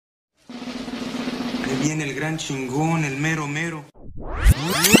Viene el gran chingón, el mero mero.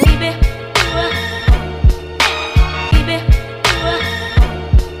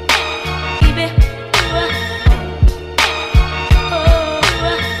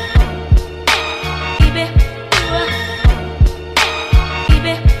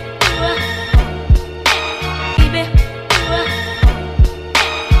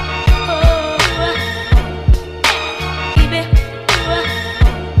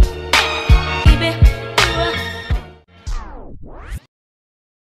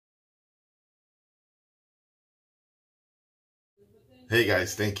 Hey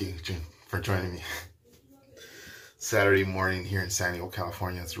guys, thank you for joining me. Saturday morning here in San Diego,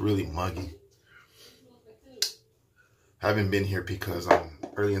 California. It's really muggy. I haven't been here because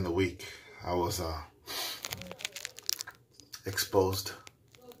early in the week I was exposed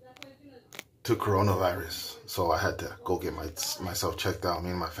to coronavirus, so I had to go get myself checked out, me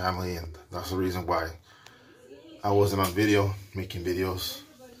and my family, and that's the reason why I wasn't on video making videos.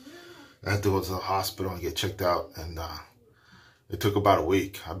 I had to go to the hospital and get checked out, and it took about a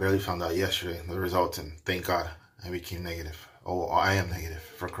week. I barely found out yesterday the results, and thank God I became negative. Oh, I am negative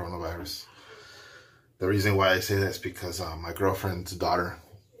for coronavirus. The reason why I say that is because my girlfriend's daughter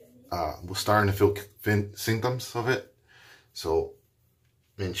was starting to feel symptoms of it. So,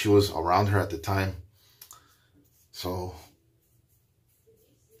 and she was around her at the time. So,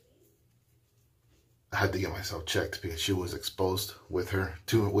 I had to get myself checked because she was exposed with her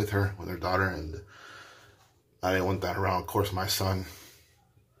daughter, and I didn't want that around. Of course, my son,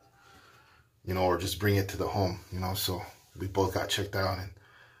 or just bring it to the home, so we both got checked out, and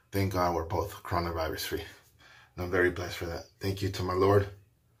thank God we're both coronavirus free. And I'm very blessed for that. Thank you to my Lord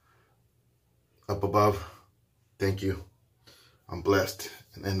up above. Thank you. I'm blessed,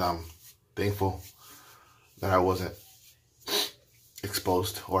 and I'm thankful that I wasn't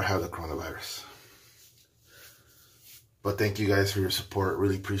exposed or have the coronavirus. But thank you guys for your support.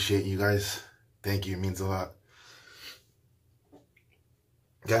 Really appreciate you guys. Thank you. It means a lot.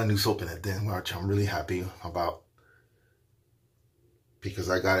 Got a new soap in it, which I'm really happy about because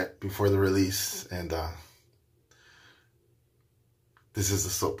I got it before the release, and this is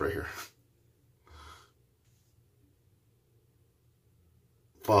the soap right here.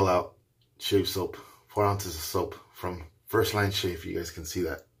 FallOut shave soap, 4 ounces of soap from First Line Shave. You guys can see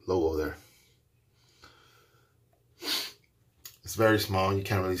that logo there. It's very small, you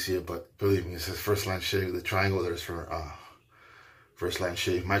can't really see it, but believe me, it says First Line Shave. The triangle there is for First Line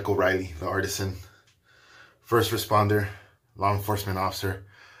Shave. Michael Riley, the artisan, first responder, law enforcement officer.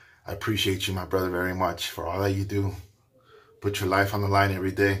 I appreciate you, my brother, very much for all that you do. Put your life on the line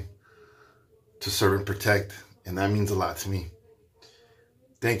every day to serve and protect, and that means a lot to me.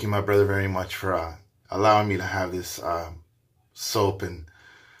 Thank you, my brother, very much for allowing me to have this soap and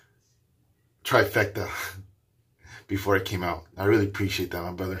Trifecta before it came out. I really appreciate that,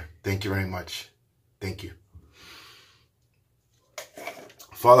 my brother. Thank you very much. Thank you.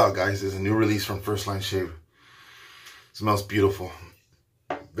 FallOut, guys, is a new release from First Line Shave. It smells beautiful.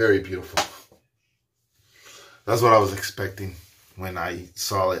 Very beautiful. That's what I was expecting when I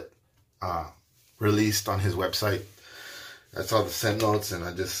saw it released on his website. I saw the scent notes, and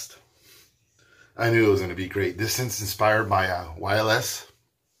I knew it was going to be great. This is inspired by YSL,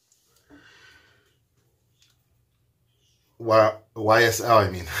 I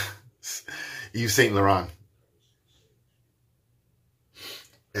mean, Yves Saint Laurent.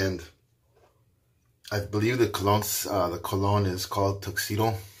 And I believe the cologne is called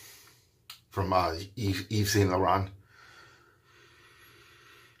Tuxedo from Yves Saint Laurent.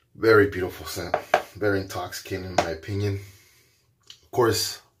 Very beautiful scent. Very intoxicating in my opinion. Of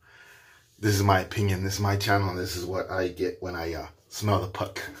course, this is my opinion. This is my channel. This is what I get when I smell the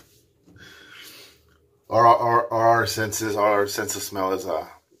puck. Our senses, our sense of smell is,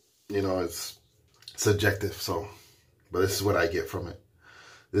 it's subjective. So, but this is what I get from it.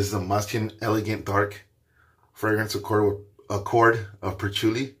 This is a musky, elegant, dark fragrance accord of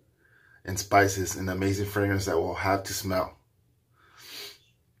patchouli and spices, an amazing fragrance that will have to smell.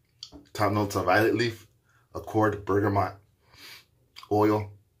 Top notes of violet leaf, accord, bergamot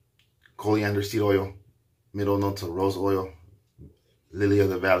oil, coriander seed oil. Middle notes of rose oil, lily of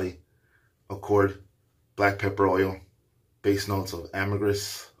the valley, accord, black pepper oil. Base notes of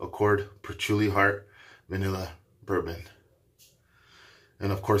ambergris, accord, patchouli heart, vanilla, bourbon.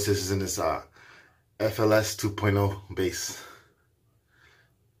 And of course, this is in this FLS 2.0 base.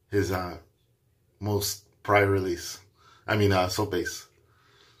 His most prior release. Soap base.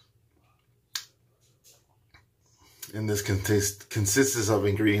 And this consists of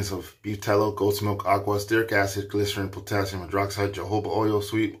ingredients of beef tallow, goat's milk, aqua, stearic acid, glycerin, potassium hydroxide, jojoba oil,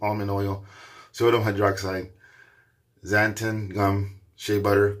 sweet almond oil, sodium hydroxide, xanthan gum, shea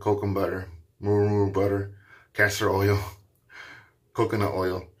butter, cocoa butter, moo butter, castor oil, coconut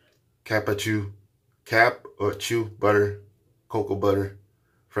oil, capachu butter, cocoa butter,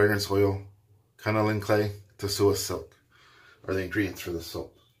 fragrance oil, kaolin clay, Tuxedo silk are the ingredients for the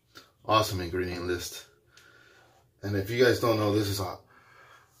soap. Awesome ingredient list. And if you guys don't know, this is a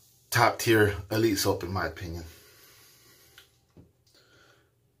top tier elite soap in my opinion.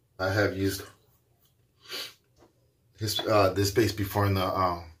 I have used this base before in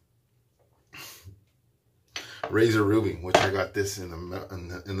the Razor Ruby, which I got this in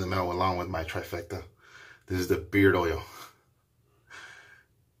the mail along with my Trifecta. This is the beard oil.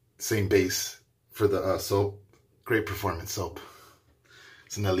 Same base for the soap. Great performance soap.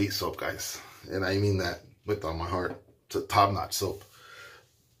 It's an elite soap, guys, and I mean that with all my heart. It's a top-notch soap.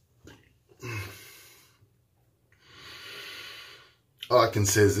 All I can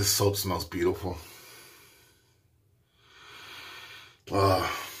say is this soap smells beautiful.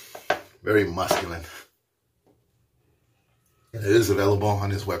 Very masculine. And it is available on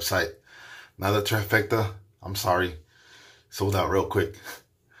his website. Now the Trifecta, I'm sorry, sold out real quick.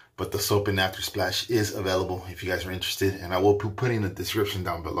 But the soap and after splash is available if you guys are interested. And I will be putting the description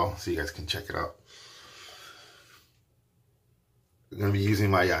down below so you guys can check it out. I'm going to be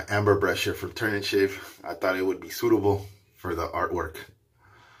using my amber brush here for turn and shave. I thought it would be suitable for the artwork.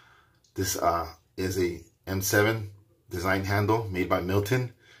 This is a M7 design handle made by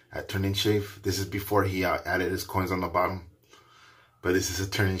Milton at Turn and Shave. This is before he added his coins on the bottom. But this is a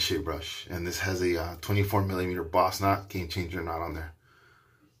turn and shave brush. And this has a 24mm boss knot, game changer knot on there.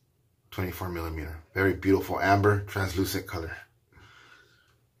 24mm. Very beautiful amber, translucent color.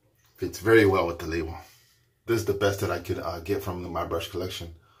 Fits very well with the label. This is the best that I could get from my brush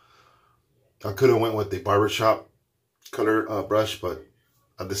collection. I could have went with the barbershop color brush, but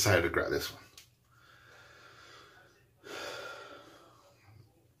I decided to grab this one.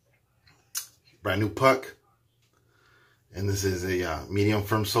 Brand new puck. And this is a medium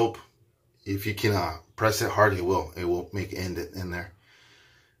firm soap. If you can press it hard, it will make end it in there.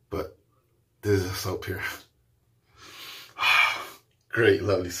 But this is a soap here. Great,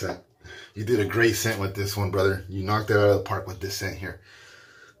 lovely scent. You did a great scent with this one, brother. You knocked it out of the park with this scent here.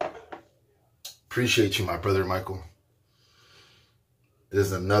 Appreciate you, my brother Michael. This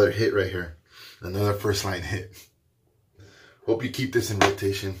is another hit right here. Another first line hit. Hope you keep this in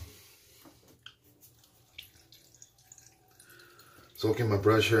rotation. Soaking my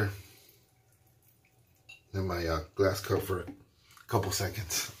brush here in my glass cup for a couple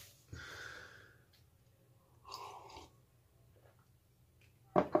seconds.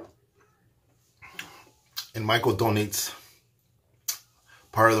 And Michael donates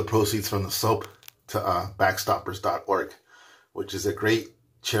part of the proceeds from the soap to backstoppers.org, which is a great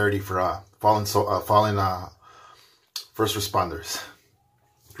charity for fallen first responders.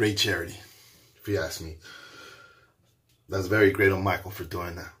 Great charity, if you ask me. That's very great on Michael for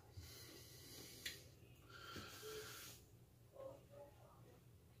doing that.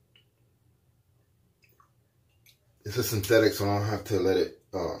 It's a synthetic, so I don't have to let it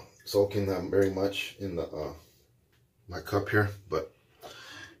soak in very much in the my cup here. But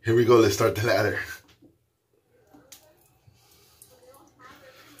here we go. Let's start the lather.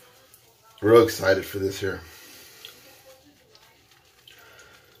 Real excited for this here.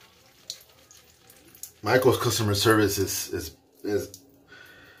 Michael's customer service is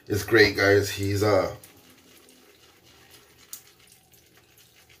great, guys. He's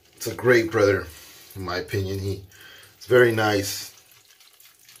it's a great brother, in my opinion. He's very nice,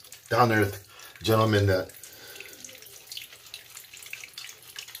 down to earth gentleman that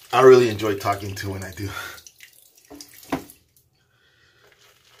I really enjoy talking to when I do.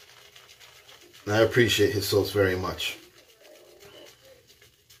 And I appreciate his soaps very much.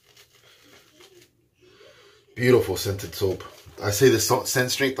 Beautiful scented soap. I say the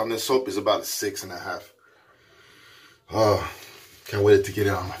scent strength on this soap is about a 6.5. Oh, can't wait to get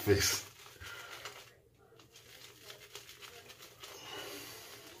it on my face.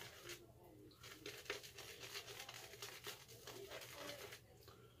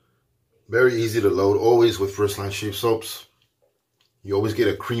 Very easy to load, always with first line shave soaps. You always get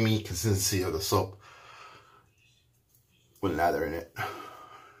a creamy consistency of the soap with lather in it.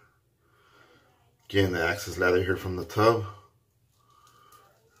 Again, the Access lather here from the tub.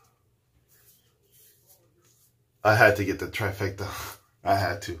 I had to get the Trifecta. I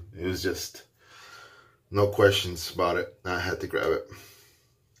had to. It was just no questions about it. I had to grab it.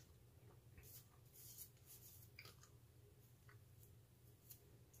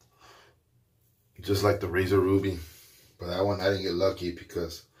 Just like the Razor Ruby. But that one I didn't get lucky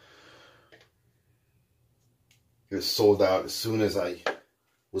because It sold out as soon as I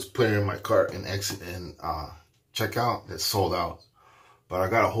was putting it in my cart and exit and checkout. It sold out. But I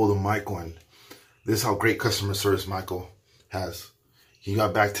got a hold of Michael, and this is how great customer service Michael has. He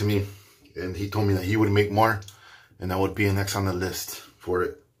got back to me and he told me that he would make more and I would be next on the list for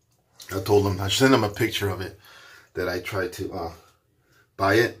it. I told him, I sent him a picture of it, that I tried to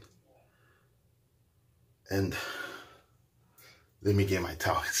buy it. And let me get my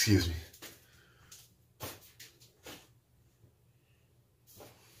towel, excuse me.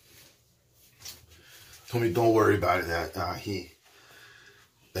 Told me don't worry about it, that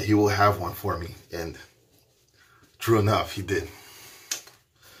he will have one for me, and true enough, he did.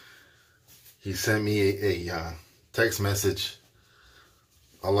 He sent me a text message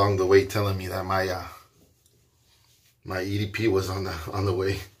along the way telling me that my EDP was on the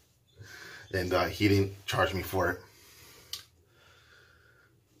way, and he didn't charge me for it,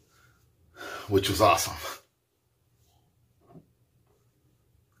 which was awesome.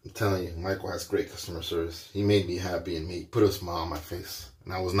 I'm telling you, Michael has great customer service. He made me happy and put a smile on my face.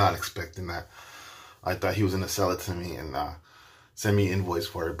 And I was not expecting that. I thought he was going to sell it to me and send me an invoice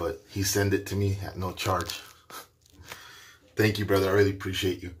for it. But he sent it to me at no charge. Thank you, brother. I really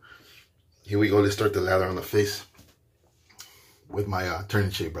appreciate you. Here we go. Let's start the lather on the face with my turn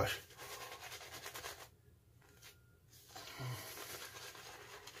and shade brush.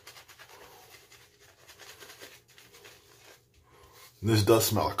 This does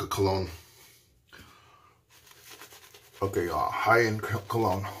smell like a cologne. Okay, high-end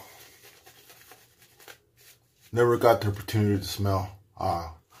cologne. Never got the opportunity to smell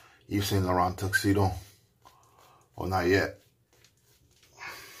Yves Saint Laurent Tuxedo. Well, not yet.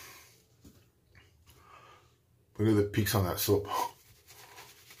 Look at the peaks on that soap.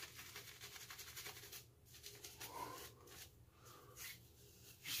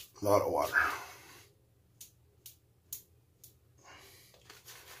 A lot of water.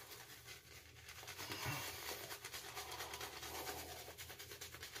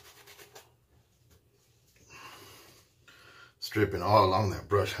 Dripping all along that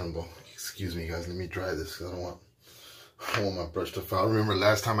brush handle. Excuse me, guys. Let me dry this because I don't want my brush to foul. Remember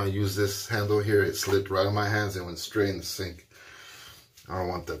last time I used this handle here, it slipped right on my hands and went straight in the sink. I don't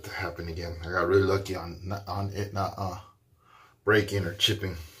want that to happen again. I got really lucky on it not breaking or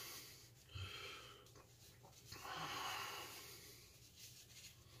chipping.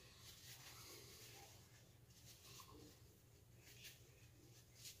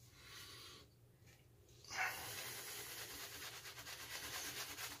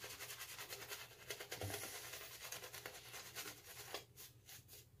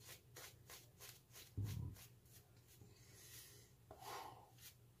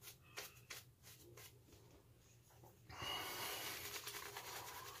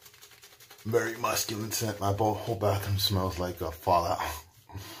 Very masculine scent. My whole bathroom smells like a FallOut.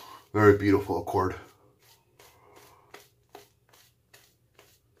 Very beautiful Accord.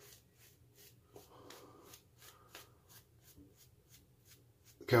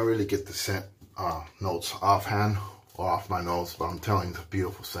 Can't really get the scent notes offhand or off my nose, but I'm telling you, it's a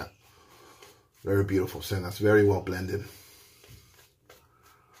beautiful scent. Very beautiful scent. That's very well blended.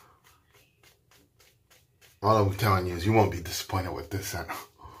 All I'm telling you is you won't be disappointed with this scent.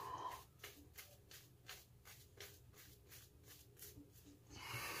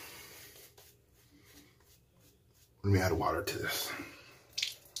 Let me add water to this.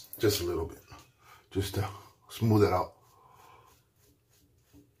 Just a little bit. Just to smooth it out.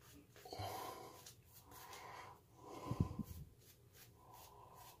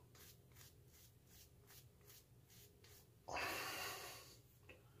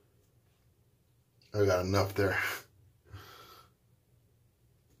 I got enough there.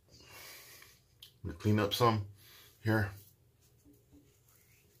 Let me clean up some here.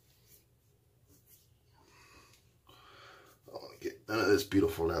 None of this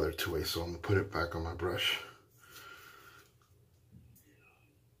beautiful lather to waste, so I'm going to put it back on my brush.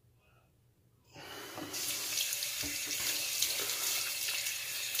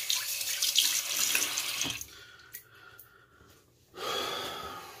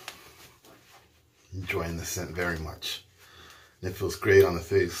 Enjoying the scent very much. It feels great on the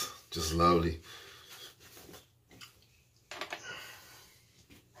face, just lovely.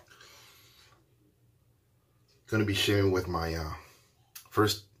 Gonna be sharing with my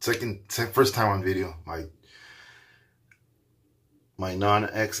first time on video, my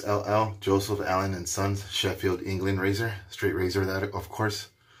non-XLL Joseph Allen and Sons Sheffield England razor, straight razor, that of course.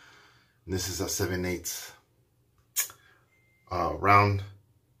 And this is a 7/8 round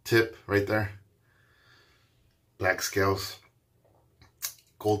tip right there, black scales,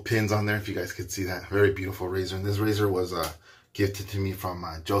 gold pins on there, if you guys could see that. Very beautiful razor. And this razor was gifted to me from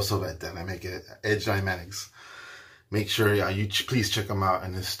Joseph at Dynamic Edge Dynamics. Make sure you please check him out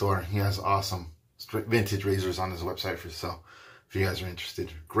in his store. He has awesome vintage razors on his website for sale if you guys are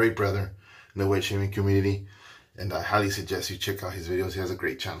interested. Great brother in the weight shaming community, and I highly suggest you check out his videos. He has a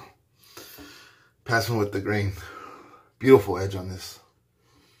great channel. Passing with the grain. Beautiful edge on this.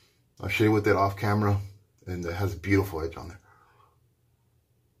 I'll show you with it off camera, and it has a beautiful edge on there.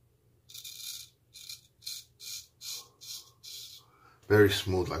 Very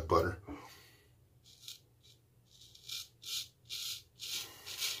smooth like butter.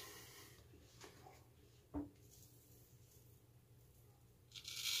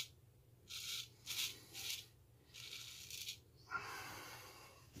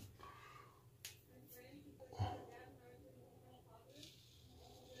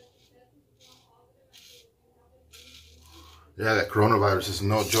 Yeah, that coronavirus is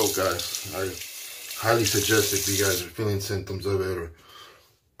no joke, guys. I highly suggest if you guys are feeling symptoms of it or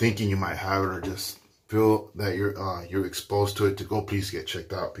thinking you might have it or just feel that you're exposed to it, to go please get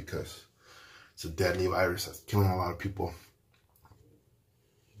checked out, because it's a deadly virus that's killing a lot of people.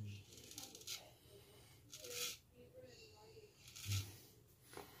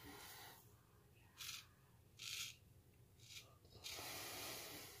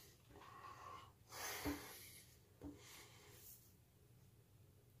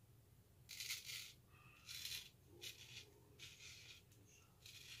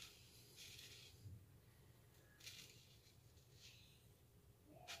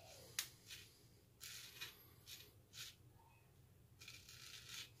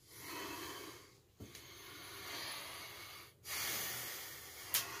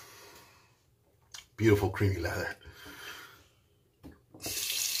 Beautiful creamy leather.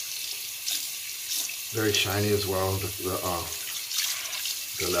 Very shiny as well.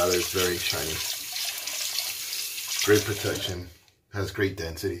 The leather is very shiny. Great protection. Has great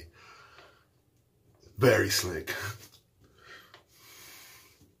density. Very slick.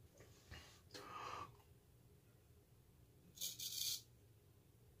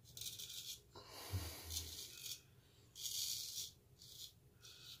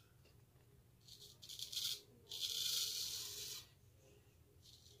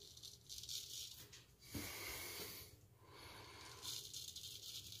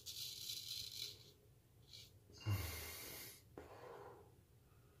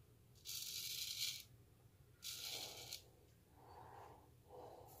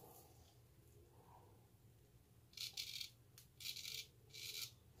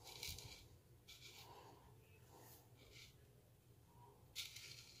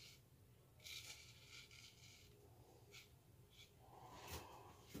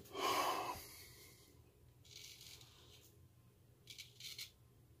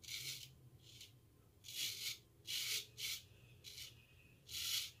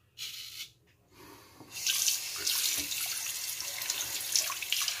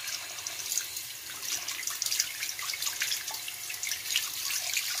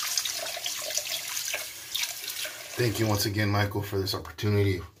 Thank you once again, Michael, for this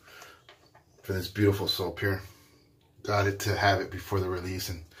opportunity, for this beautiful soap here. Got it to have it before the release,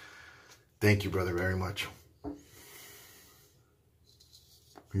 and thank you, brother, very much.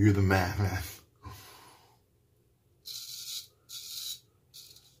 You're the man, man.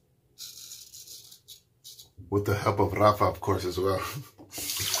 With the help of Rafa, of course, as well.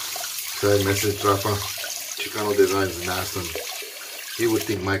 So I messaged Rafa, Chicano Designs, and asked him. He would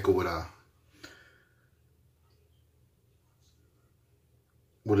think Michael would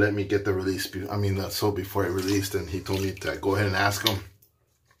let me get the release, the soap before it released, and he told me to go ahead and ask him.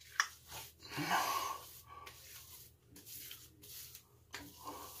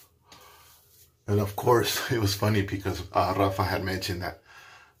 And of course, it was funny because Rafa had mentioned that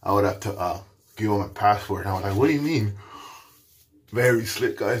I would have to give him a password. I was like, what do you mean? Very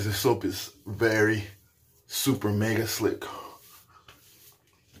slick, guys. The soap is very, super mega slick.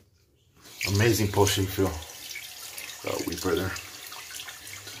 Amazing potion feel. We brother.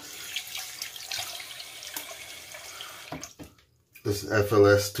 This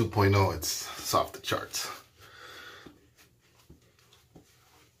FLS 2.0, it's off the charts.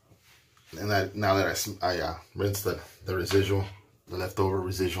 And now that I rinsed the residual, the leftover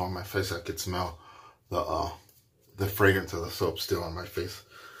residual on my face, I could smell the fragrance of the soap still on my face,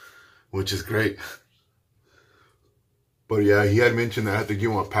 which is great. But yeah, he had mentioned that I had to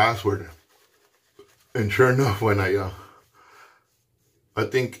give him a password. And sure enough, when I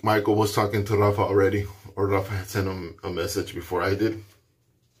think Michael was talking to Rafa already, or Rafa had sent him a message before I did.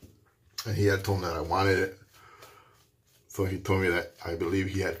 And he had told him that I wanted it. So he told me that I believe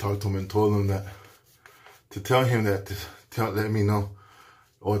he had talked to him and told him that to tell him that let me know,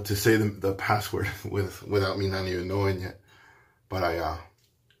 or to say the password without me not even knowing yet. But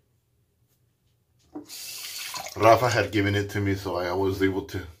Rafa had given it to me, so I was able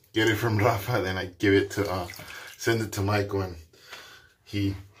to get it from Rafa. Then I give it to send it to Michael, and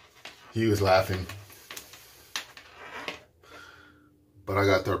he was laughing. But I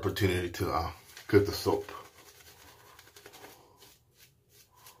got the opportunity to cook the soap,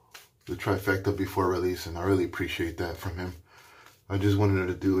 the Trifecta, before release, and I really appreciate that from him. I just wanted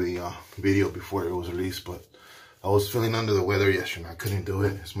to do a video before it was released, but I was feeling under the weather yesterday. I couldn't do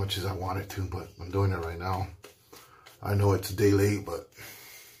it as much as I wanted to, but I'm doing it right now. I know it's a day late, but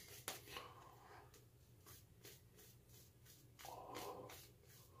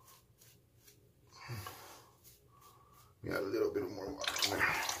got a little bit more water in there.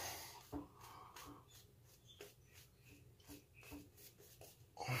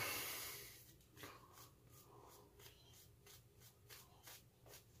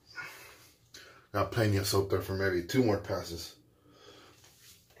 Got plenty of soap there for maybe 2 more passes.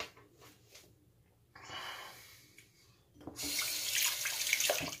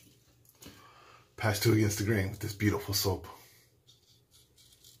 Pass 2 against the grain with this beautiful soap.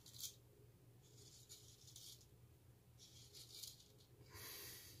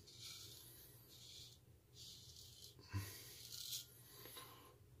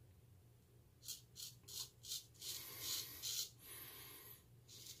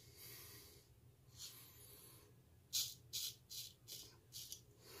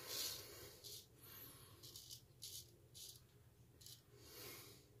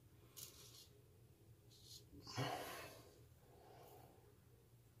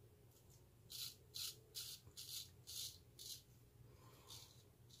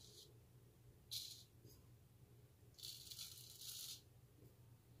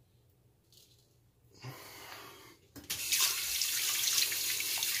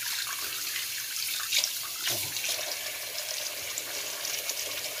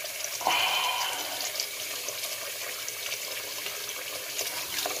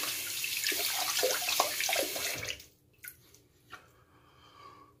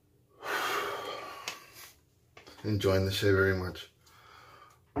 Enjoying the shave very much.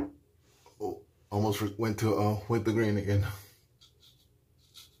 Oh, almost went to with the grain again.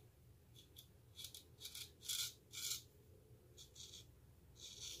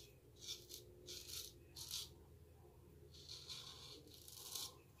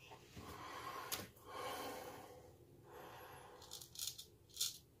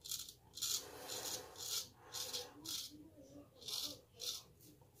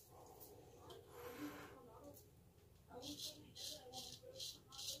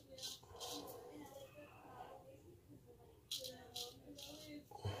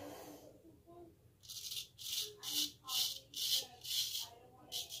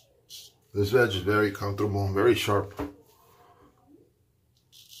 This veg is very comfortable, very sharp.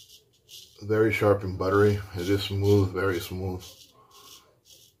 Very sharp and buttery. It is smooth, very smooth.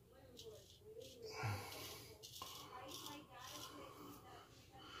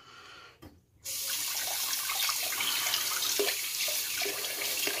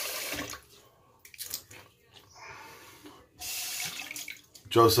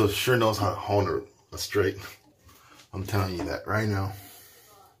 Joseph sure knows how to hone a straight. I'm telling you that right now.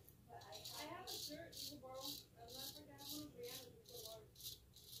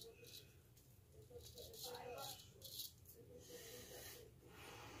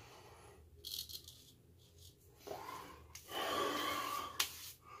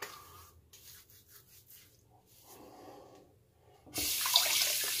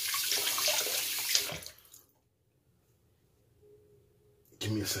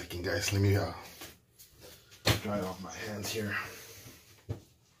 Give me a second, guys. Let me dry off my hands here.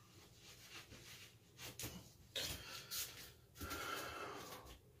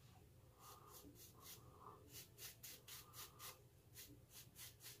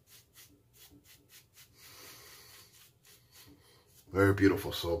 Very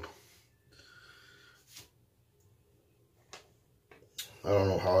beautiful soap. I don't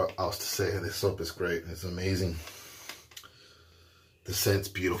know how else to say it. This soap is great. It's amazing. The scent's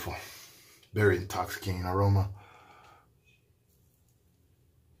beautiful. Very intoxicating aroma.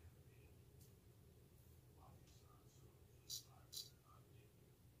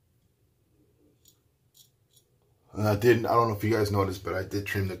 And I don't know if you guys noticed, but I did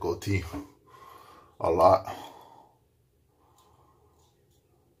trim the goatee a lot.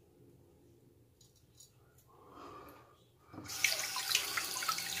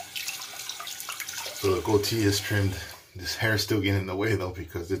 So the goatee is trimmed This hair is still getting in the way though,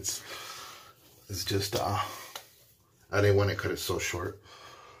 because it's just I didn't want to cut it so short.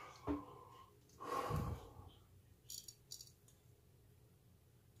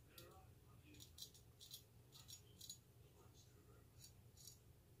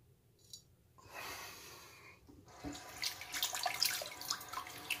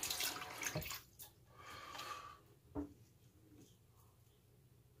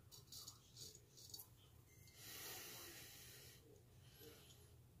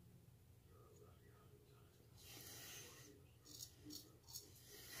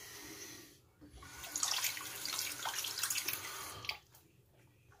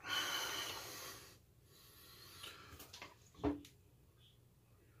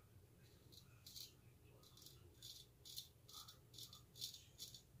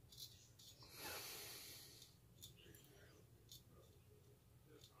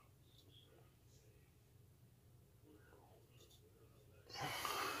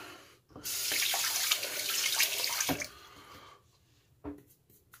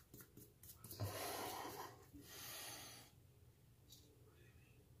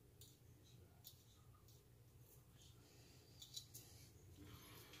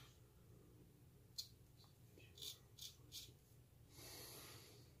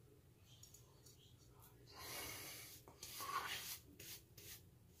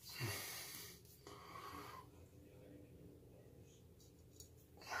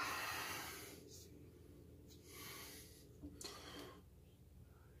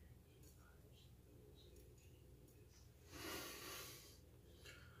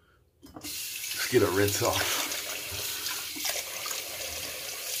 Get a rinse off.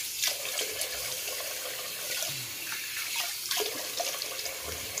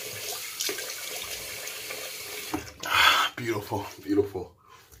 Beautiful, beautiful.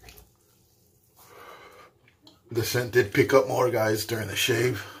 The scent did pick up more, guys, during the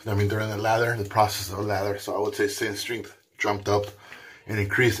shave. I mean, during the lather, the process of the lather. So I would say scent strength jumped up and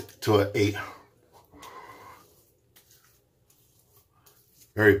increased to an 8.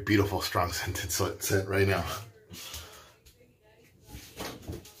 Very beautiful, strong scented scent right now.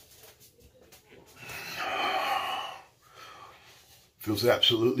 Feels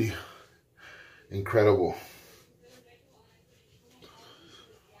absolutely incredible.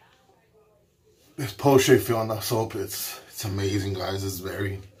 This post-shave feel on the soap, it's amazing, guys. It's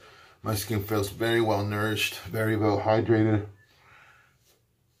my skin feels very well nourished, very well hydrated,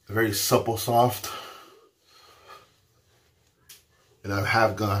 very supple, soft. And I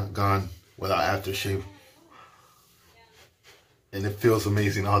have gone without aftershave, and it feels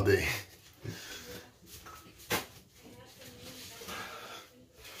amazing all day.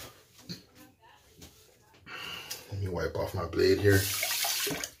 Let me wipe off my blade here.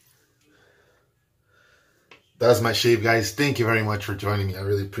 That's my shave, guys. Thank you very much for joining me. I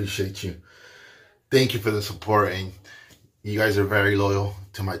really appreciate you. Thank you for the support, and you guys are very loyal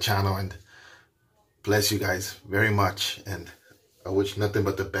to my channel, and bless you guys very much. And I wish nothing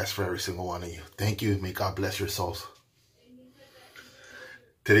but the best for every single one of you. Thank you. May God bless your souls.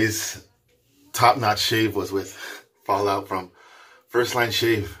 Today's top-notch shave was with FallOut from First Line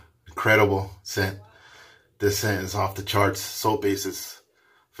Shave. Incredible scent. This scent is off the charts. Soap base is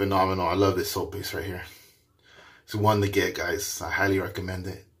phenomenal. I love this soap base right here. It's one to get, guys. I highly recommend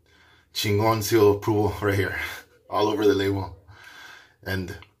it. Chingon seal of approval right here. All over the label.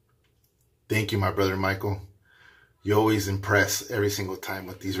 And thank you, my brother Michael. You always impress every single time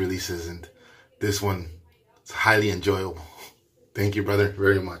with these releases, and this one is highly enjoyable. Thank you, brother,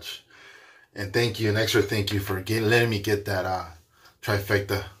 very much. And thank you, an extra thank you for letting me get that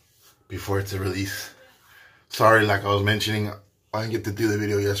Trifecta before it's a release. Sorry, like I was mentioning, I didn't get to do the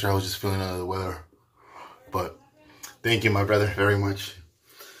video yesterday. I was just feeling under the weather. But thank you, my brother, very much.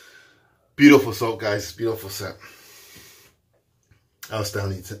 Beautiful soap, guys, beautiful scent.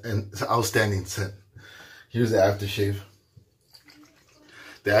 Outstanding scent. Here's the aftershave.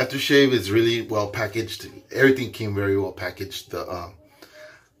 The aftershave is really well packaged. Everything came very well packaged. The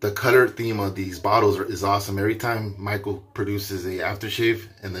color theme of these bottles is awesome. Every time Michael produces a aftershave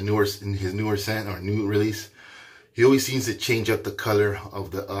in his newer scent or new release, he always seems to change up the color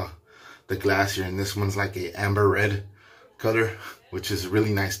of the glass here. And this one's like a amber red color, which is a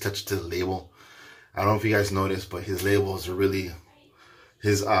really nice touch to the label. I don't know if you guys noticed, but his labels are really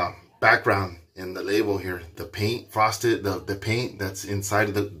his background. In the label here, the paint frosted, the paint that's inside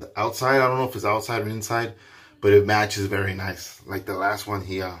of the outside, I don't know if it's outside or inside, but it matches very nice. Like the last one,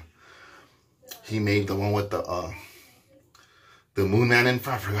 he made the one with the Moon Man in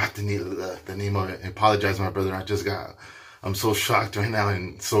front. I forgot the name of it. I apologize, my brother. I'm so shocked right now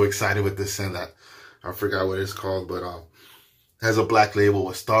and so excited with this scent that I forgot what it's called, but it has a black label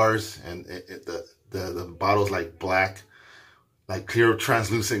with stars, and the bottle's like black, like clear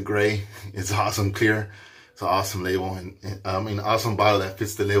translucent gray. It's awesome clear. It's an awesome label, and I mean, awesome bottle that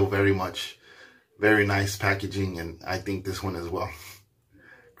fits the label very much. Very nice packaging, and I think this one as well.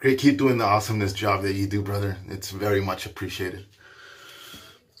 Great, keep doing the awesomeness job that you do, brother. It's very much appreciated.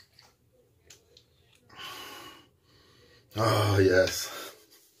 Oh, yes.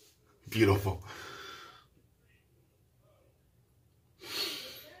 Beautiful.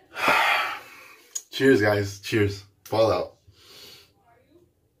 Cheers, guys. Cheers. FallOut.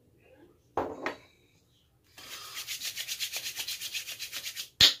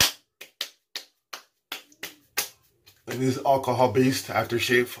 And this is alcohol-based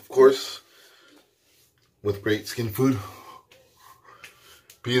aftershave, of course, with great skin food.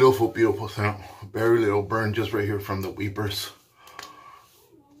 Beautiful, beautiful scent. Very little burn just right here from the weepers.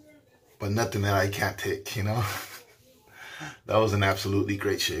 But nothing that I can't take, you know. That was an absolutely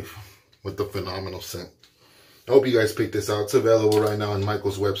great shave with the phenomenal scent. I hope you guys picked this out. It's available right now on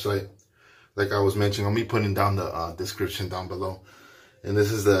Michael's website. Like I was mentioning, I'll be putting down the description down below. And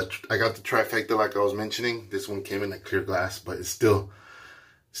this is I got the Trifecta like I was mentioning. This one came in a clear glass, but it still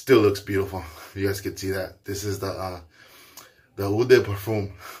looks beautiful. You guys can see that. This is the Eau de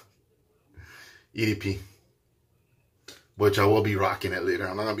Parfum EDP, which I will be rocking it later.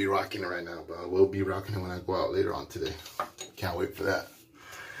 I'm not going to be rocking it right now, but I will be rocking it when I go out later on today. Can't wait for that.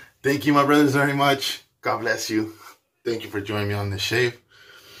 Thank you, my brothers, very much. God bless you. Thank you for joining me on this shave.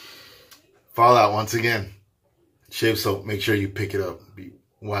 FallOut once again. Shave soap, make sure you pick it up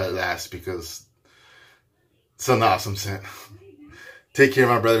while it lasts, because it's an awesome scent. Take care,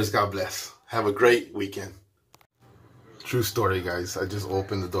 my brothers. God bless. Have a great weekend. True story, guys. I just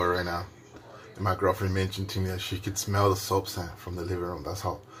opened the door right now, and my girlfriend mentioned to me that she could smell the soap scent from the living room. That's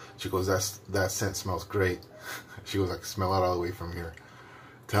how, she goes, that scent smells great. She goes, I can smell it all the way from here.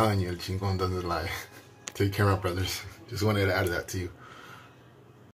 I'm telling you, El Chingon doesn't lie. Take care, my brothers. Just wanted to add that to you.